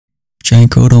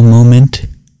GiantGrotle moment.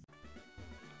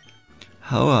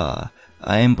 Hoa!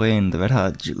 I am Blaine, the red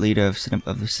hot leader of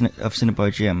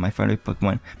Cinnabar Gym. My favorite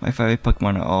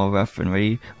Pokemon are all rough and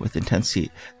ready with intense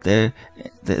heat. They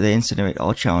incinerate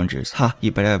all challengers. Ha!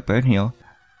 You better have Burn Heal.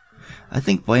 I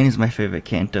think Blaine is my favorite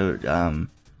Kanto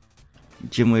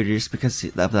gym leader just because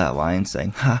of that line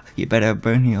saying, "Ha! You better have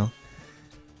Burn Heal."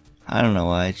 I don't know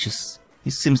why. It's just he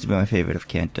seems to be my favorite of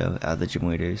Kanto out of the gym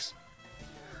leaders.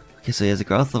 Okay, so he has a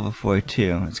growth level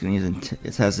 42. It's gonna use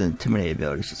it has an Intimidate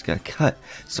ability, so it's gonna cut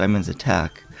Simon's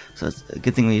attack. So it's a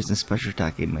good thing we're using special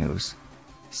attacking moves.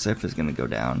 Surf is gonna go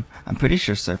down. I'm pretty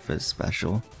sure Surf is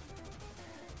special.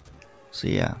 So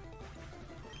yeah.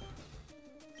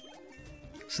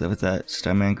 So with that,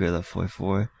 Starman grade level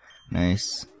 44.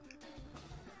 Nice.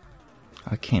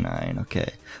 Arcanine,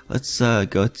 okay. Let's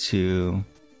go to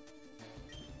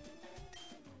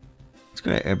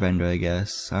Airbender, I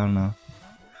guess. I don't know.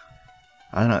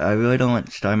 I really don't want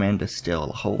Starman to steal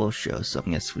the whole show, so I'm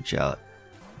gonna switch out.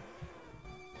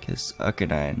 Because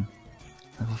Arcanine,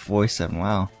 level 47,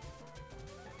 wow.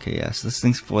 Okay, yeah, so this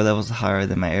thing's 4 levels higher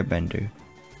than my Airbender.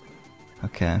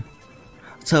 Okay.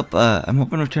 Let's hope, I'm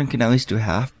hoping Return can at least do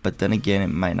half, but then again, it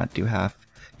might not do half.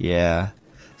 Yeah.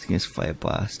 It's gonna use Fire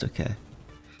Blast, okay.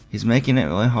 He's making it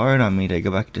really hard on me to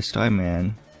go back to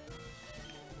Starman.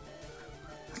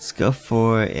 Let's go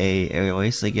for a Aerial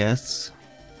Ace, I guess.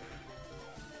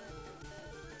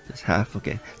 Just half,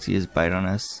 okay. So he has Bite on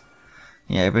us.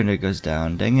 Yeah, Airbender goes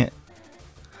down. Dang it.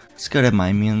 Let's go to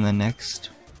Mimian the next.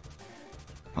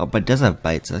 Oh, but it does have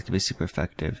Bite, so that could be super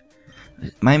effective.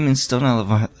 Mimian's still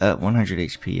not at 100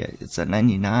 HP yet. It's at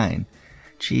 99.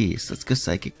 Jeez, let's go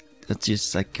Psychic. Let's use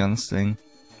Psychic on this thing.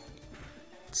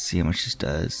 Let's see how much this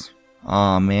does.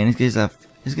 Oh man, he's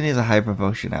gonna use a Hyper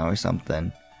Potion now or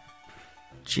something.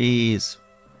 Jeez.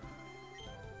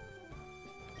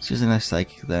 Let's use a nice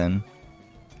Psychic then.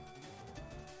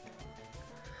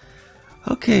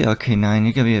 Okay, Arcanine,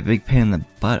 you're gonna be a big pain in the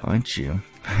butt, aren't you?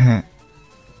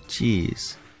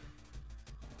 Jeez.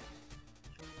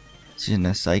 She's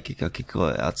a Psychic. Okay,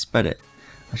 cool. Outsped it.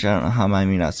 Actually, I don't know how I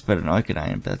mean outsped an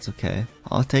Arcanine, but that's okay.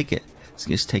 I'll take it. Let's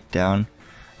just take down.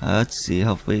 Let's see.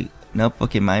 Hopefully, nope.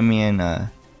 Okay, Mimian.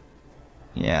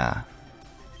 Yeah.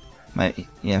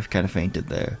 I've kind of fainted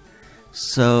there.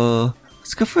 So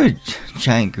let's go for a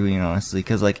Giant Green, honestly,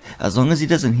 because like as long as he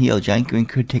doesn't heal, Giant Green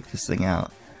could take this thing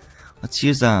out. Let's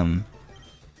use a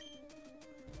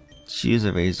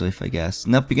Razor Leaf, I guess.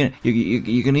 Nope, you're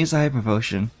gonna use a Hyper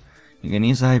Potion. You're gonna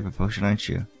use a Hyper Potion, aren't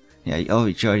you? Yeah. Oh,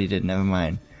 you already did. Never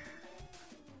mind.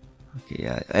 Okay,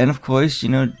 yeah, and of course, you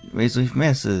know, Razor Leaf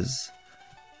misses.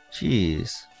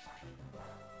 Jeez.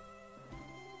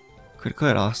 Critical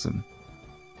hit, awesome.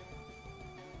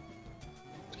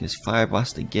 Let's Fire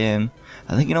Blast again.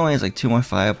 I think it only has like 2 more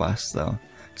Fire Blasts though,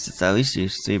 because it's at least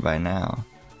used 3 by now.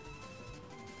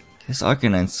 This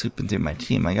Arcanine's sweeping through my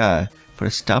team. I gotta put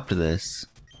a stop to this.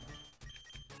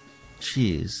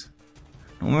 Jeez.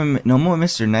 No more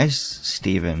Mr. Nice,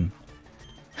 Steven.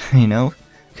 You know?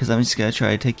 Because I'm just gonna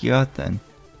try to take you out then.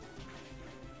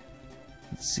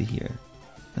 Let's see here.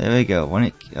 There we go.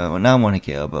 Well, now I'm 1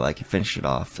 KO, but like, you finished it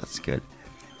off. That's good.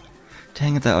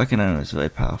 Dang it, that Arcanine was really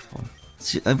powerful.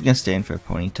 I'm gonna stay in for a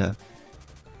Ponyta.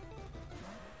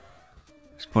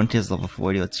 Ponyta's level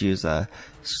 40. Let's use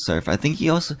Surf. I think he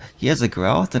has a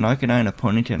Growlithe, an Arcanine, a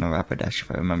Ponyta, and a Rapidash, if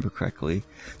I remember correctly.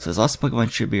 So his last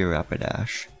Pokemon should be a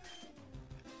Rapidash.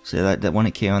 So that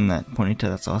 1 KO on that Ponyta,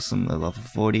 that's awesome. The level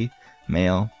 40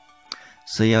 male.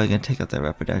 So yeah, we're gonna take out that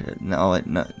Rapidash. No,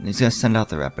 he's gonna send out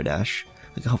the Rapidash.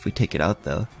 We can hopefully take it out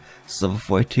though. It's level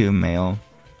 42 male.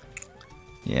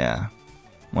 Yeah.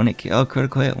 1 KO. Oh,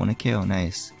 critical hit. 1 KO.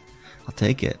 Nice. I'll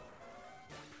take it.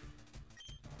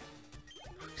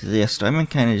 So yeah, Starman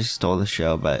kind of just stole the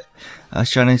show, but I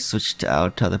was trying to switch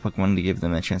out to other Pokemon to give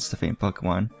them a chance to faint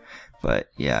Pokemon.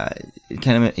 But yeah, it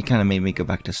kind of made me go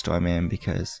back to Starman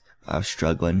because I was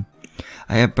struggling.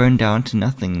 I have burned down to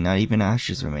nothing. Not even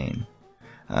ashes remain.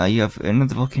 You have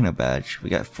another Volcano badge.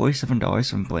 We got $47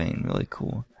 from Blaine. Really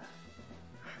cool.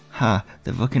 Ha!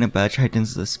 The Volcano badge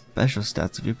heightens the special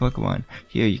stats of your Pokemon.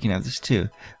 Here, you can have this too.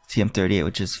 TM38,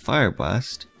 which is Fire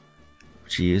Blast.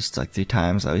 She used like 3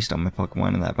 times at least on my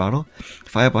Pokemon in that battle.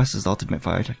 Fire Blast is the ultimate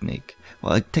fire technique.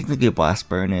 Well, like, technically Blast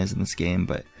Burn is in this game,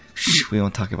 but we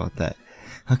won't talk about that.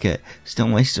 Okay, just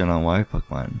don't waste it on water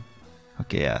Pokemon.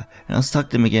 Okay, yeah. And let's talk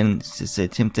to him again to say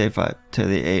Team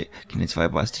 38 can use Fire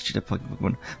Blast, teach it to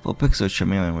Pokemon. Vulpix or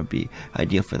Charmeleon would be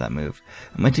ideal for that move.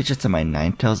 I might teach it to my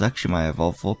Ninetales, actually, my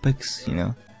evolved Vulpix, you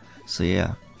know? So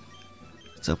yeah.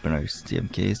 Let's open our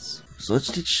TM case. So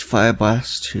let's teach Fire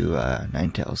Blast to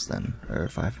Ninetales then, or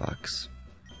Firefox.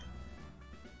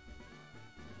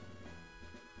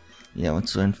 Yeah,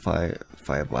 let's learn fire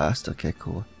blast. Okay,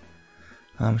 cool.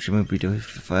 Should we be doing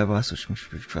fire blast, or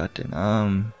should we be tracking?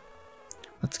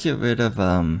 Let's get rid of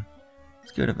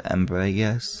Ember, I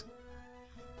guess.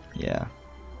 Yeah.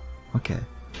 Okay.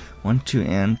 1, 2,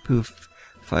 and poof.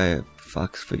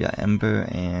 Firefox forgot Ember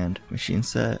and machine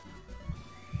set.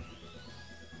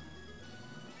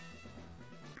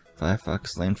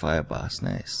 Firefox lane fire blast.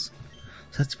 Nice.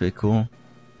 So that's pretty cool.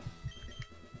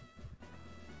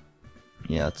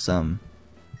 Yeah, let's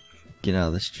get out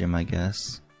of this gym, I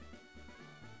guess.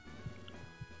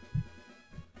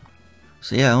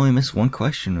 So yeah, I only missed one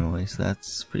question really, so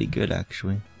that's pretty good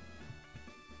actually.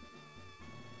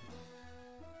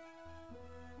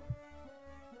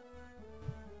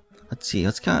 Let's see,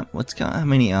 let's count how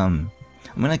many I'm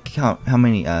gonna count how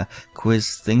many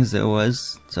quiz things there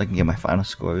was so I can get my final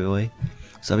score really.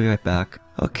 So I'll be right back.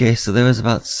 Okay, so there was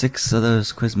about 6 of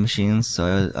those quiz machines,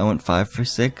 so I went 5 for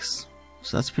 6.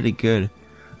 So that's pretty good.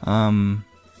 5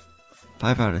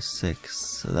 out of 6.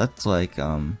 So that's like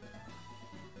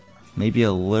maybe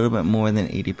a little bit more than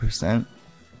 80%.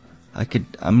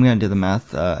 I'm gonna do the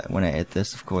math when I edit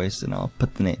this, of course, and I'll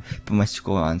put my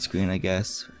score on screen, I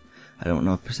guess. I don't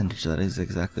know what percentage that is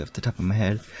exactly off the top of my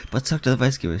head. But let's talk to the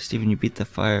vice giver. Steven, you beat the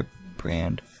fire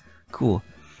brand. Cool.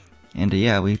 And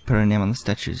yeah, we put our name on the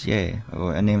statues. Yay.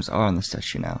 Or our names are on the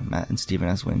statue now. Matt and Steven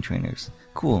as winning trainers.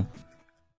 Cool.